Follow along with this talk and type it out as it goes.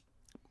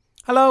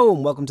Hello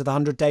and welcome to the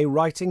 100-Day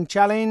Writing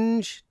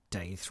Challenge,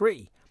 Day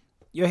 3.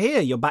 You're here,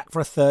 you're back for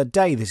a third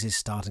day. This is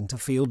starting to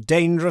feel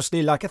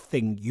dangerously like a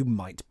thing you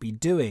might be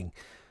doing.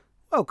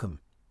 Welcome.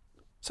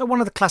 So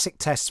one of the classic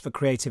tests for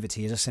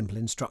creativity is a simple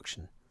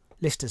instruction.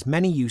 List as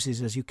many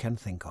uses as you can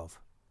think of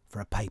for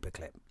a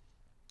paperclip.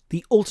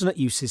 The alternate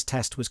uses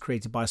test was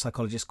created by a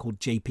psychologist called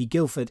J.P.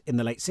 Guilford in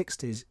the late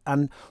 60s,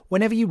 and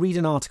whenever you read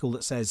an article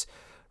that says,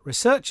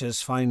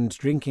 researchers find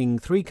drinking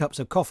 3 cups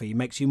of coffee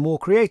makes you more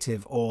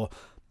creative, or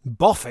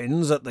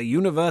boffins at the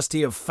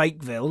University of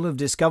Fakeville have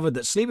discovered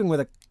that sleeping with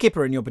a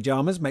kipper in your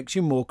pyjamas makes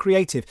you more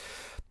creative.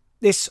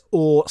 This,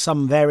 or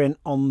some variant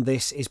on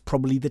this, is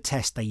probably the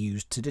test they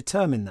used to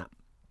determine that.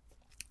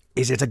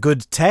 Is it a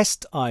good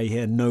test? I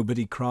hear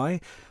nobody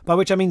cry. By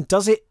which I mean,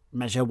 does it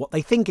measure what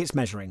they think it's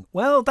measuring?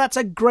 Well, that's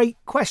a great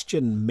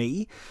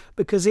question,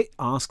 because it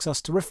asks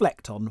us to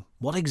reflect on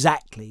what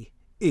exactly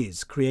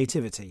is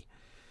creativity.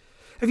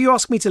 If you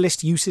ask me to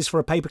list uses for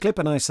a paperclip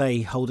and I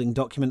say holding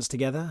documents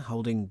together,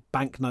 holding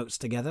banknotes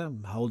together,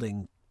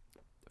 holding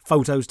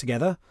photos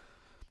together,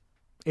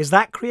 is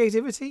that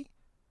creativity?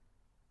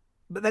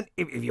 But then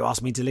if you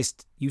ask me to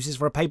list uses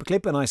for a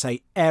paperclip and I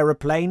say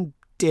aeroplane,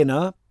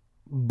 dinner,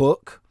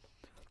 book,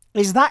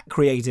 is that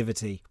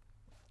creativity?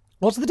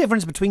 What's the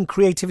difference between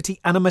creativity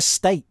and a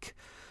mistake?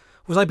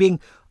 Was I being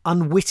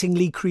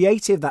unwittingly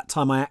creative that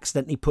time I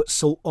accidentally put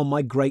salt on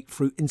my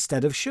grapefruit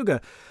instead of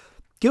sugar?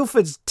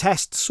 Guilford's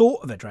test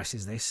sort of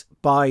addresses this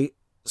by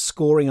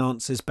scoring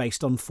answers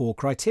based on 4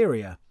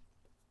 criteria: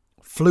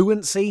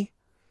 fluency,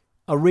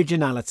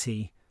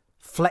 originality,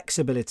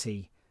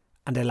 flexibility,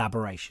 and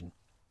elaboration.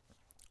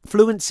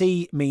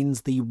 Fluency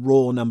means the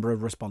raw number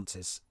of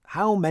responses.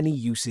 How many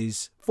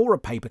uses for a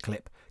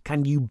paperclip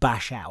can you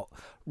bash out,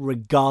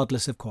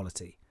 regardless of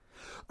quality?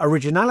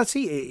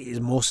 Originality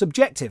is more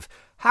subjective.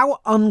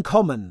 How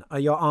uncommon are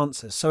your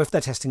answers? So if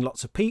they're testing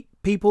lots of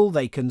people,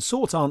 they can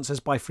sort answers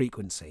by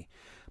frequency.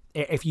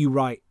 If you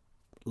write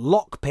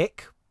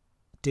lockpick,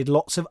 did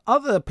lots of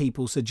other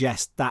people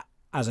suggest that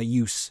as a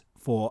use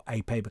for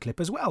a paperclip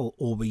as well,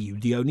 or were you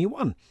the only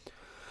one?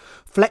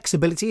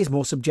 Flexibility is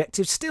more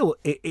subjective still.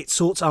 It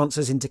sorts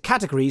answers into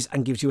categories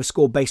and gives you a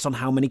score based on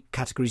how many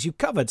categories you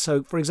covered.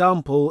 So, for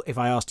example, if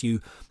I asked you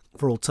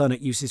for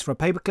alternate uses for a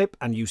paperclip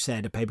and you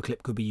said a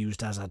paperclip could be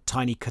used as a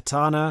tiny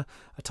katana,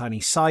 a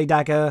tiny side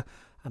dagger,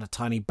 and a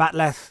tiny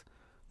batleth,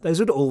 those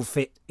would all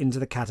fit into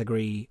the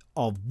category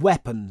of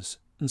weapons.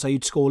 And so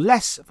you'd score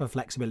less for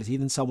flexibility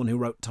than someone who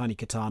wrote tiny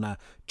katana,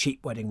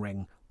 cheap wedding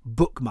ring,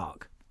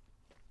 bookmark.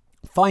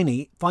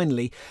 Finally,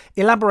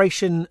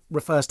 elaboration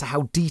refers to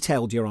how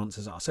detailed your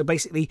answers are. So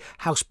basically,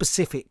 how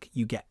specific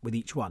you get with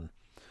each one.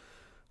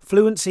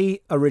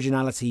 Fluency,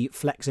 originality,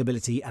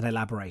 flexibility, and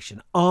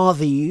elaboration. Are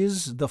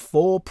these the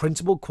 4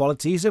 principal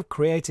qualities of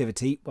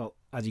creativity? Well,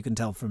 as you can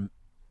tell from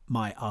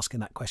my asking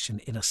that question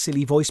in a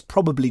silly voice,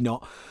 probably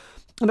not.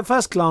 And at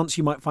first glance,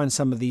 you might find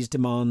some of these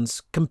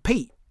demands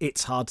compete.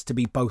 It's hard to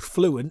be both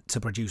fluent, to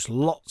produce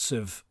lots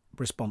of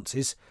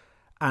responses,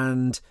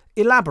 and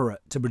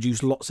elaborate, to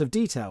produce lots of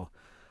detail.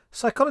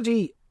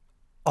 Psychology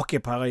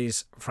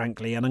occupies,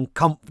 frankly, an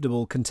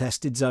uncomfortable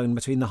contested zone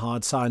between the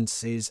hard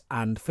sciences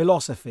and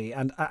philosophy,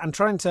 and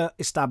trying to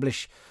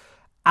establish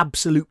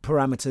absolute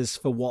parameters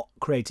for what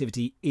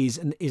creativity is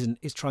and isn't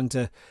is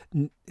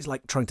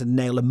like trying to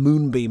nail a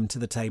moonbeam to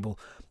the table.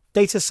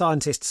 Data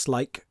scientists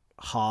like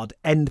hard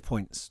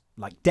endpoints,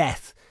 like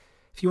death.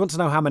 If you want to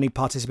know how many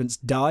participants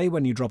die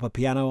when you drop a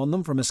piano on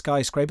them from a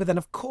skyscraper, then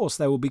of course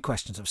there will be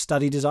questions of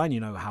study design.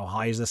 You know, how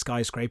high is the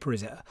skyscraper?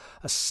 Is it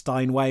a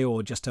Steinway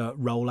or just a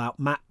roll-out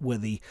map? Were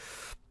they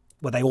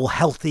all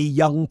healthy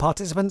young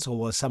participants, or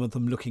were some of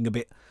them looking a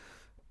bit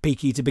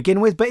peaky to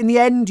begin with? But in the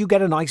end, you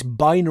get a nice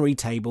binary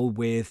table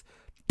with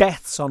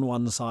deaths on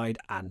one side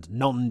and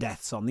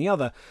non-deaths on the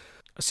other.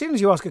 As soon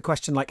as you ask a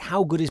question like,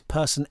 how good is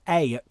person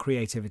A at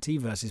creativity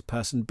versus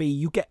person B,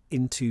 you get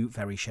into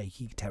very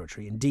shaky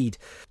territory indeed.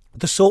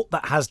 The sort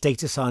that has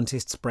data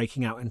scientists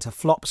breaking out into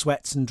flop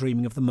sweats and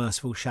dreaming of the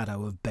merciful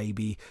shadow of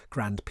baby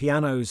grand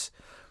pianos.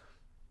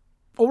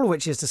 All of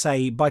which is to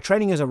say, by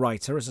training as a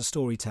writer, as a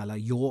storyteller,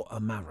 you're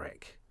a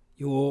maverick.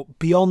 You're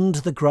beyond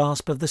the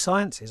grasp of the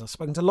sciences. I've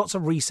spoken to lots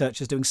of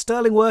researchers doing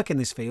sterling work in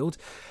this field,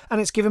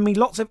 and it's given me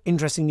lots of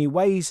interesting new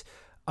ways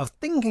of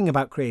thinking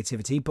about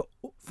creativity, but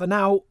for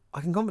now,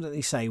 I can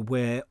confidently say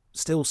we're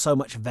still so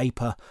much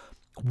vapour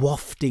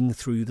wafting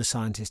through the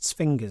scientists'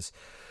 fingers.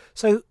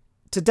 So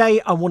today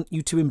I want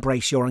you to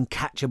embrace your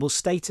uncatchable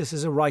status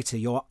as a writer,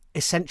 your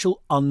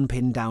essential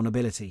unpinned down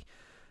ability.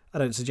 I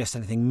don't suggest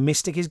anything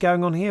mystic is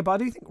going on here, but I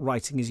do think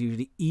writing is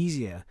usually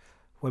easier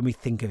when we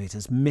think of it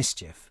as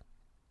mischief.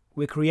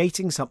 We're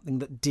creating something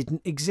that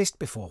didn't exist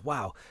before.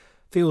 Wow,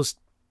 feels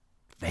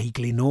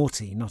vaguely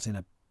naughty, not in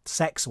a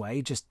sex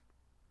way, just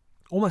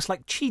almost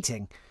like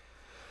cheating.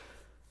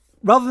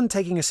 Rather than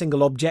taking a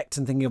single object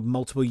and thinking of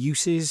multiple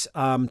uses,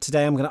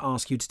 today I'm going to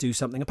ask you to do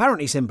something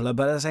apparently simpler,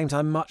 but at the same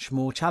time much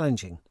more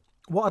challenging.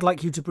 What I'd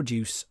like you to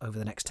produce over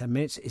the next 10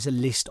 minutes is a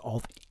list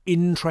of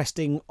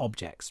interesting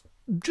objects.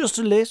 Just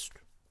a list.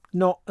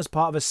 not as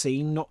part of a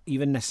scene, not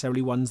even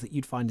necessarily ones that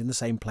you'd find in the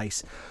same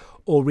place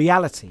or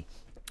reality.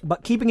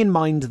 But keeping in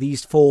mind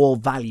these 4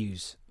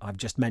 values I've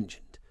just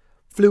mentioned: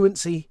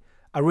 fluency,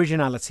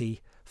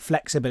 originality,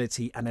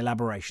 flexibility, and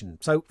elaboration.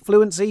 So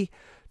fluency,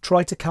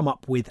 try to come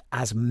up with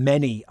as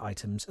many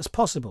items as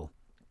possible.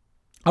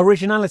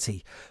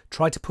 Originality,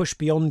 try to push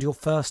beyond your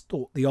first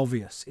thought, the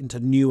obvious, into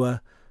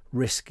newer,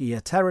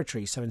 riskier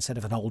territory. So instead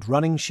of an old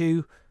running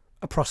shoe,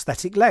 a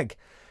prosthetic leg.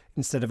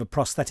 Instead of a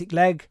prosthetic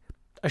leg,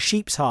 a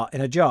sheep's heart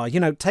in a jar.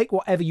 Take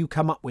whatever you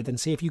come up with and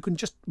see if you can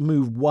just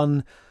move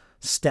one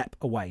step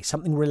away,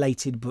 something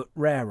related but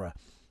rarer.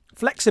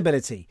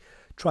 Flexibility,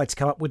 try to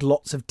come up with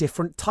lots of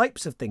different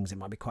types of things. It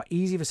might be quite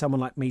easy for someone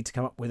like me to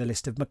come up with a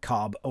list of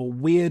macabre or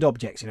weird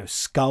objects,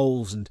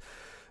 skulls and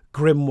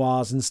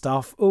grimoires and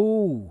stuff.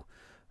 Ooh.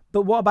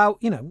 But what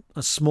about,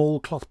 a small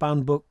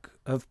cloth-bound book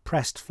of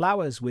pressed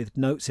flowers with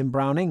notes in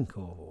brown ink,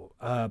 or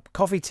a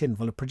coffee tin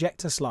full of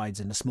projector slides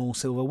and a small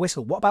silver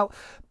whistle? What about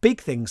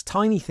big things,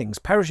 tiny things,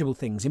 perishable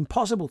things,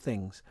 impossible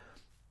things?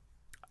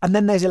 And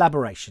then there's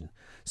elaboration.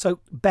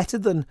 So better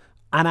than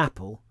an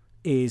apple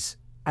is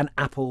an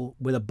apple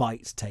with a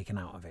bite taken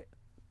out of it.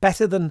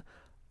 Better than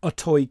a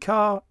toy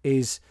car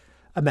is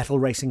a metal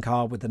racing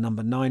car with the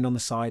number 9 on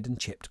the side and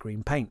chipped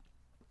green paint.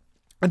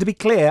 And to be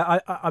clear,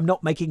 I'm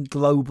not making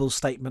global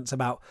statements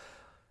about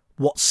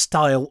what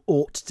style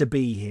ought to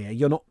be here.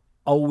 You're not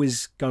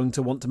always going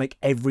to want to make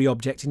every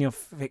object in your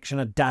fiction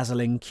a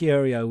dazzling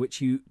curio,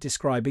 which you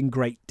describe in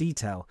great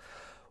detail.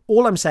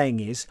 All I'm saying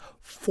is,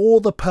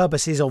 for the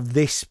purposes of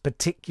this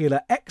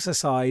particular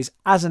exercise,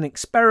 as an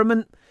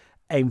experiment,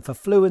 aim for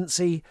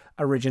fluency,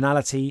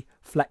 originality,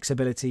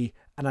 flexibility,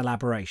 and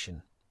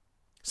elaboration.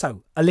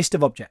 So, a list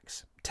of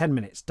objects, 10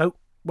 minutes. Don't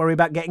worry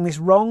about getting this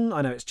wrong.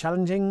 I know it's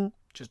challenging.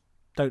 Just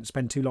don't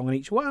spend too long on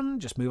each one.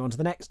 Just move on to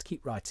the next.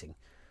 Keep writing.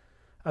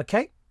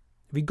 Okay?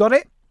 Have you got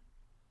it?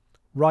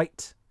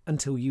 Write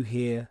until you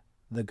hear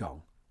the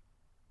gong.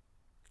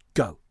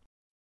 Go.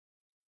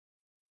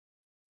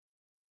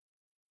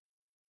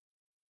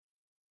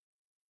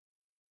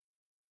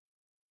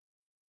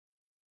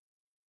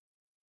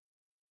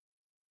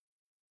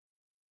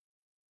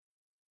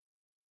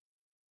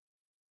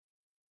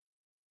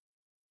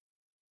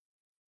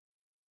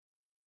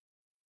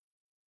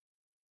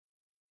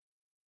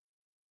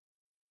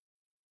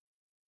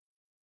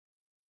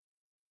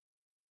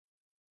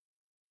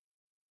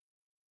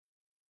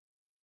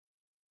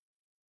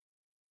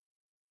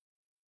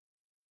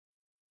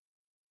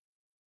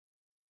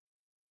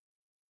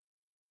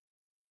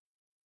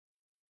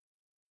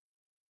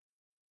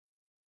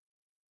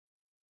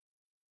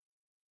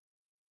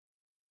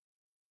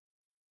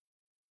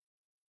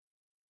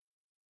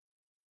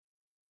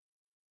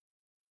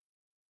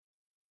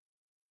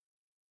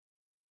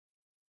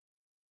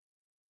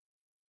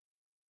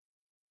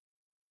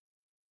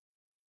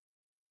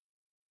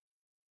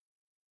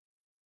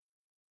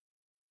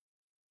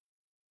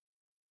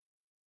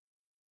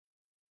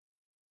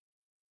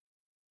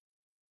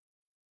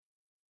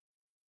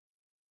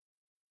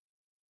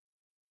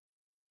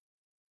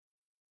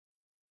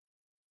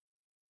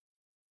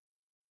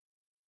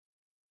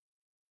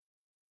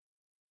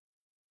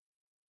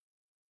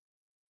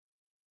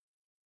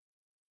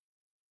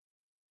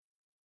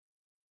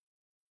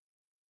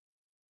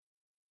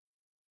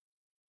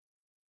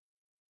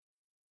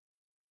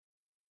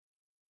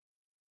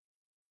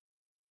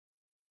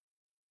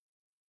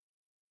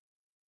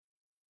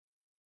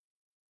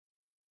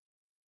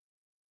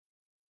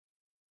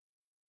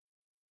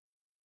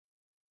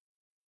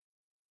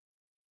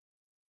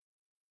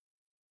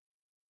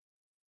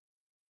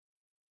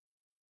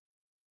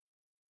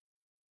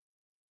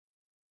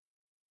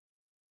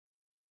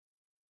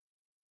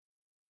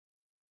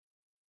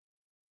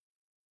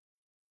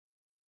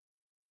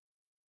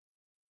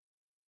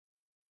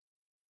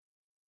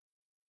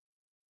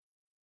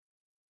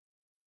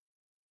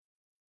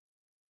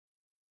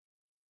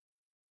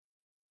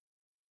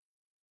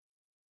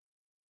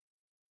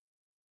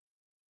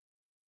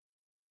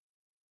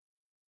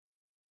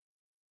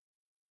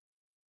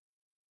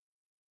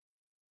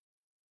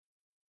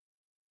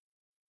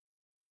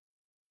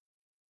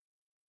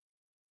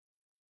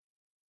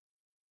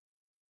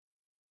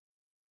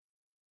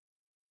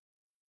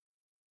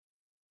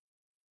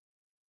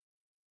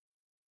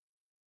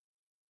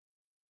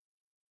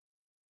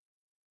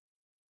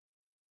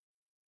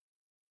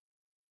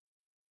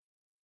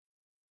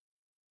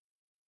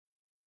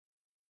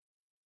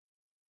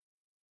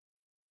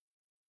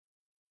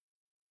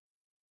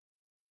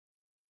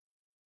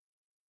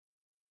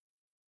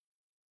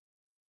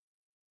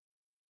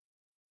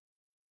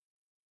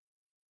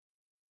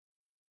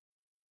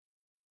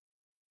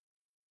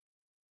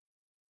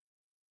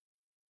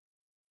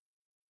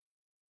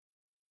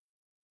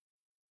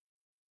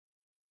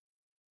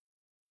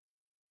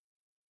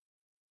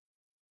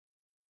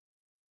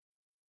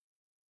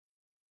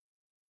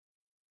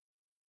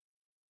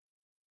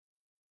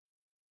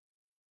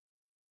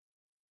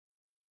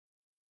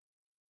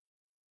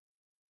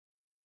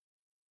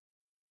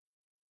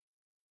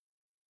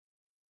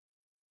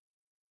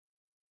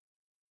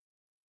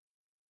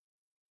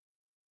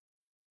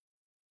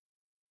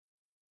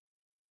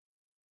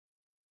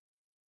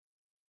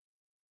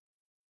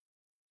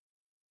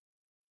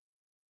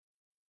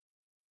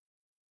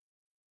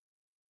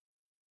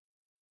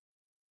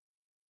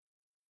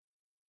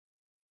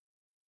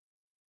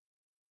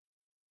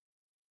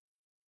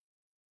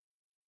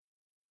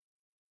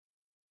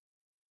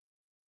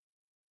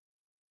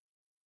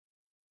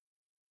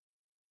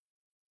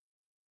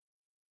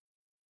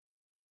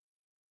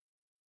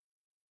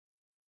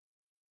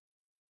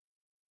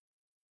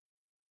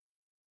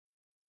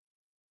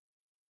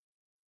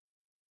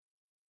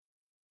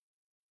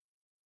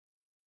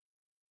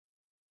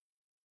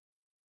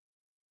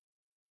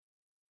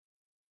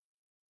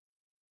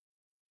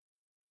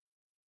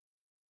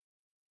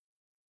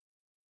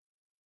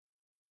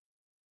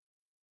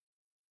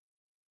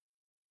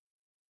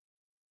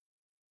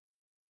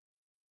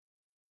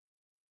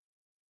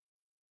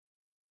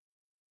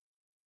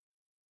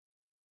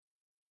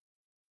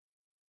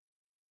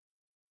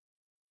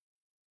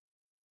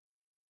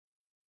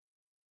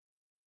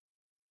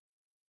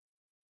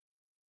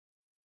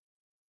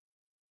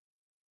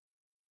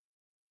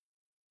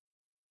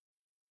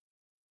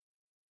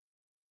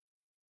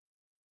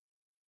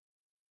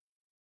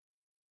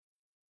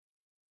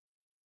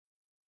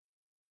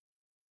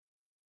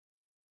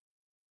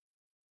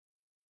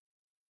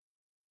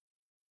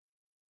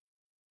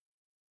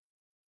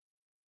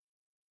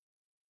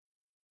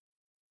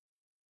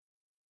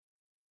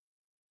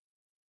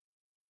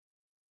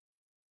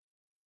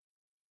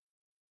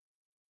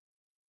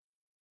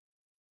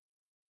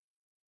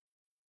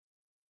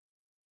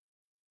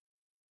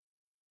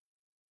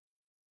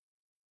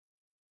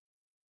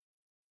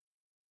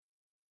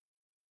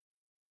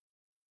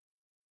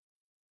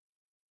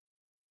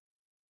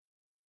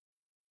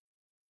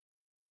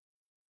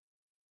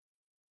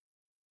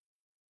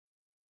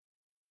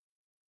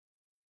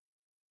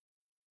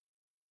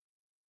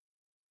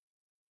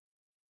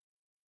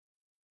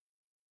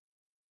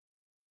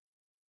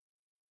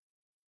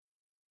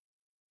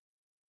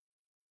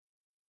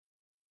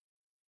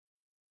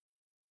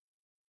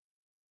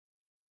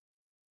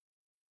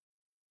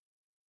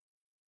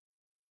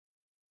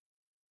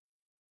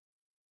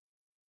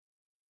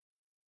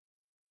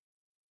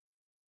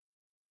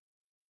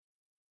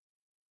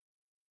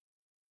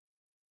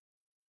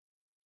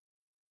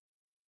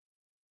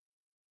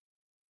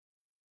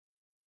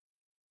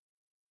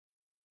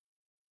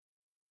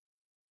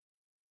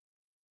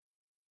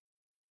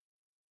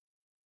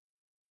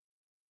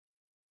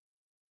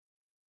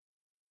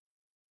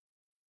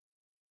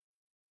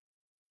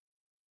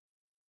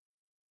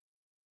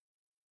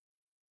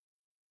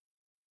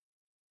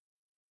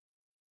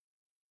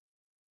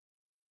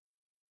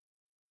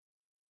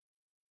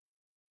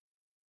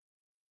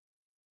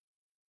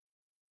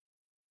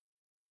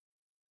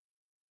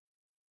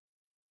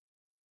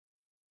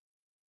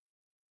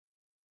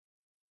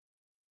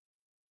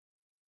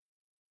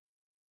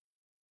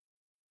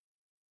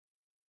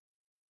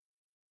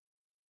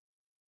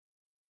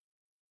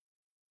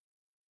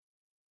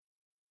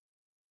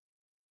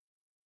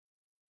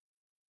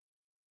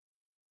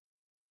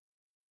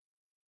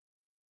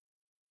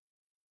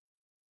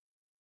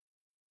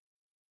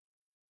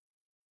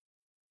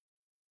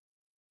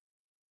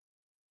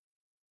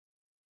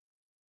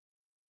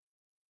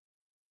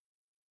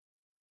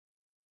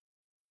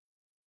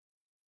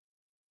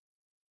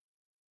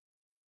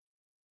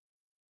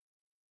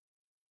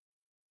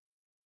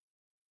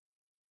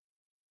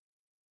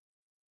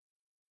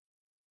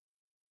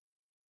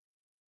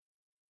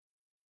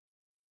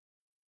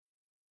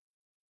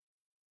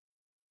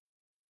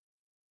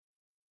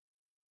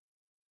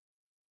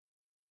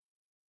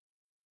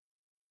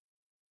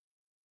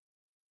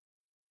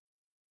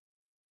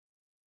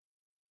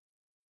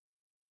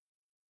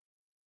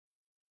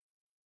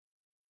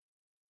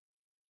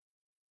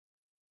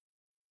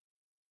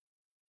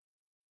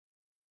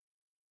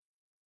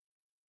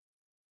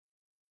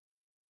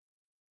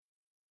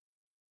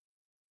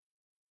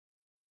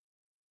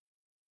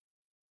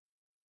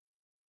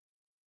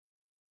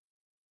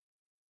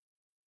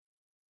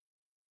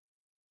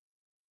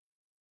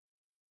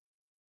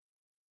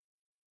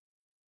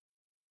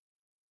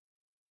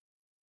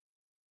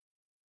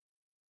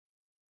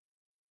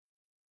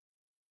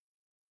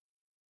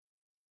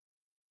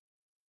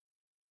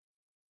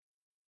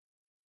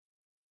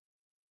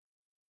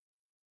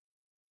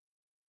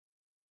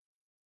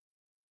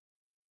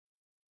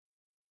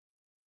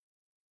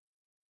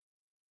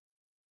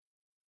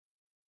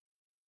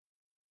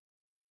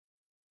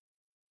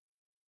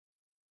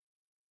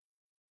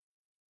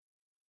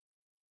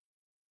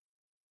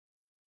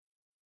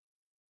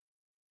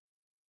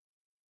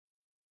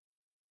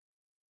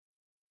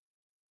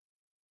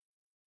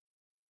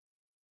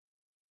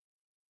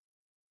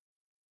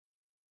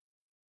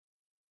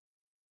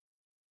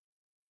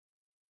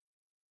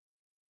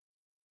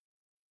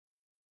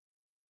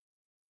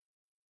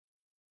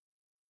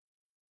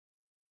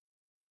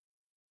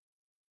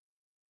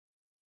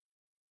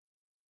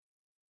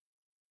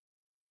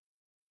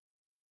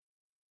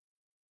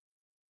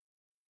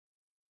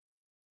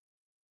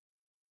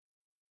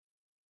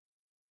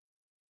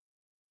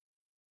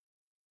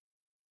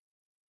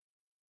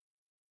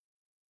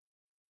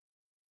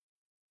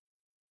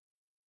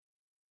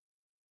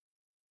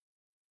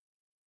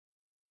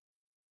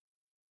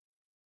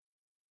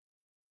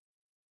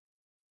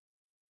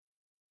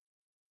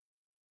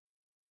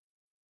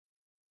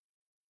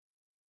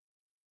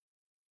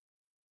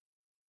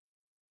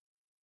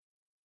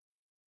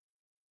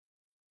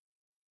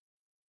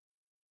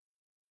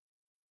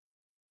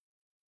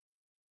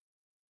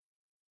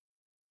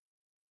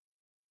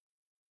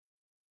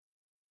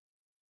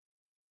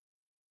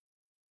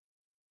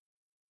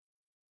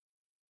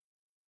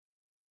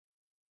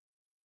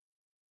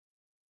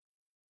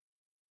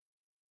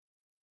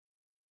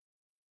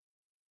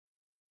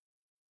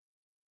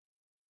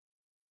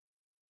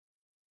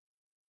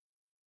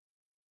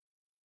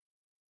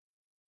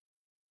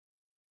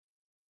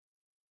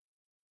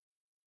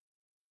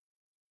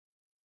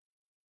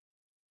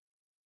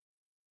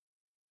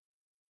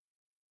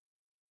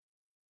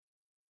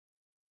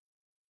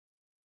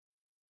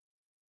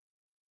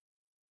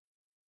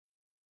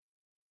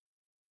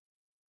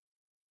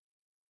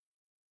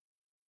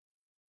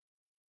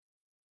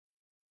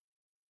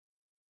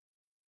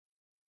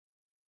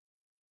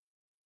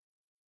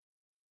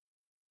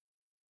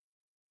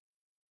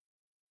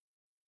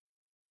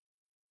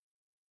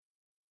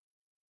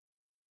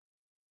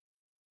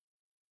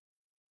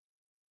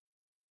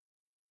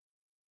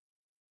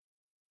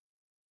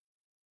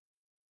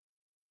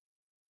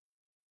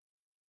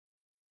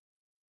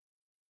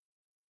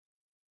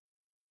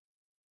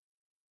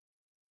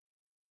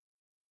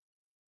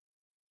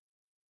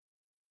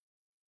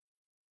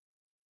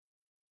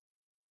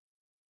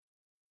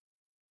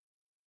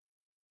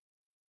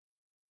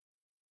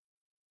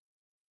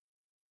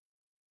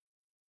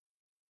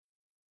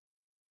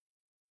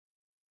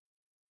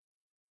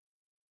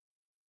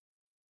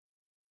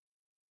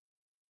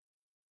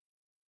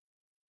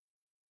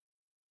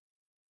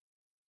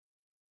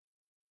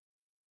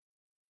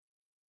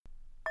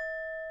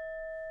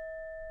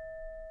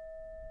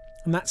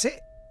 And that's it.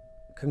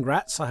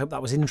 Congrats, I hope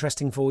that was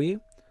interesting for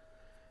you.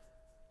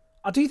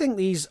 I do think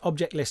these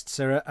object lists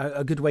are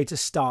a good way to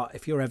start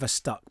if you're ever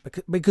stuck,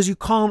 because you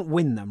can't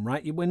win them,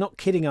 right? We're not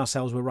kidding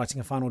ourselves, we're writing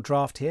a final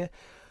draft here.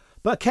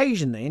 But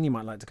occasionally, and you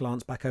might like to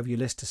glance back over your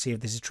list to see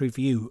if this is true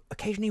for you,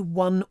 occasionally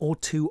 1 or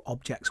 2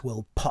 objects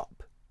will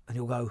pop and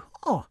you'll go,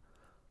 oh,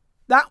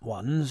 that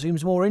one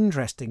seems more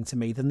interesting to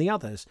me than the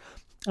others.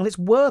 And it's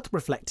worth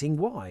reflecting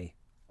why.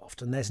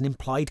 Often there's an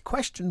implied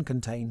question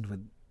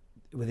contained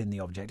within the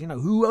object.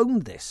 Who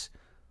owned this?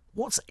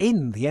 What's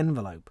in the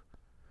envelope?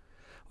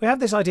 We have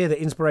this idea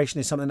that inspiration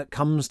is something that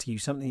comes to you,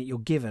 something that you're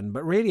given,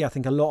 but really I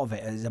think a lot of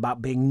it is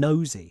about being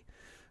nosy,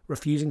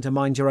 refusing to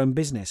mind your own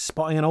business,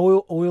 spotting an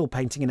oil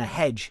painting in a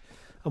hedge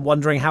and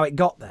wondering how it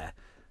got there,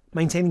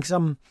 maintaining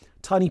some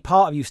tiny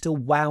part of you still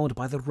wowed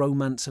by the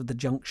romance of the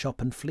junk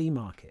shop and flea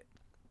market.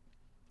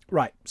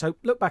 Right, so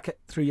look back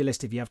through your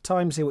list if you have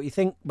time, see what you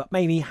think, but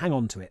maybe hang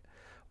on to it.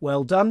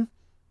 Well done,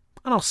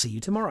 and I'll see you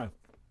tomorrow.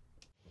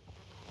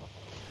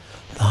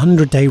 The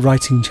 100-Day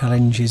Writing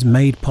Challenge is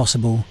made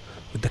possible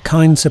with the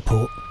kind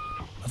support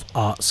of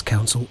Arts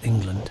Council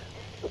England.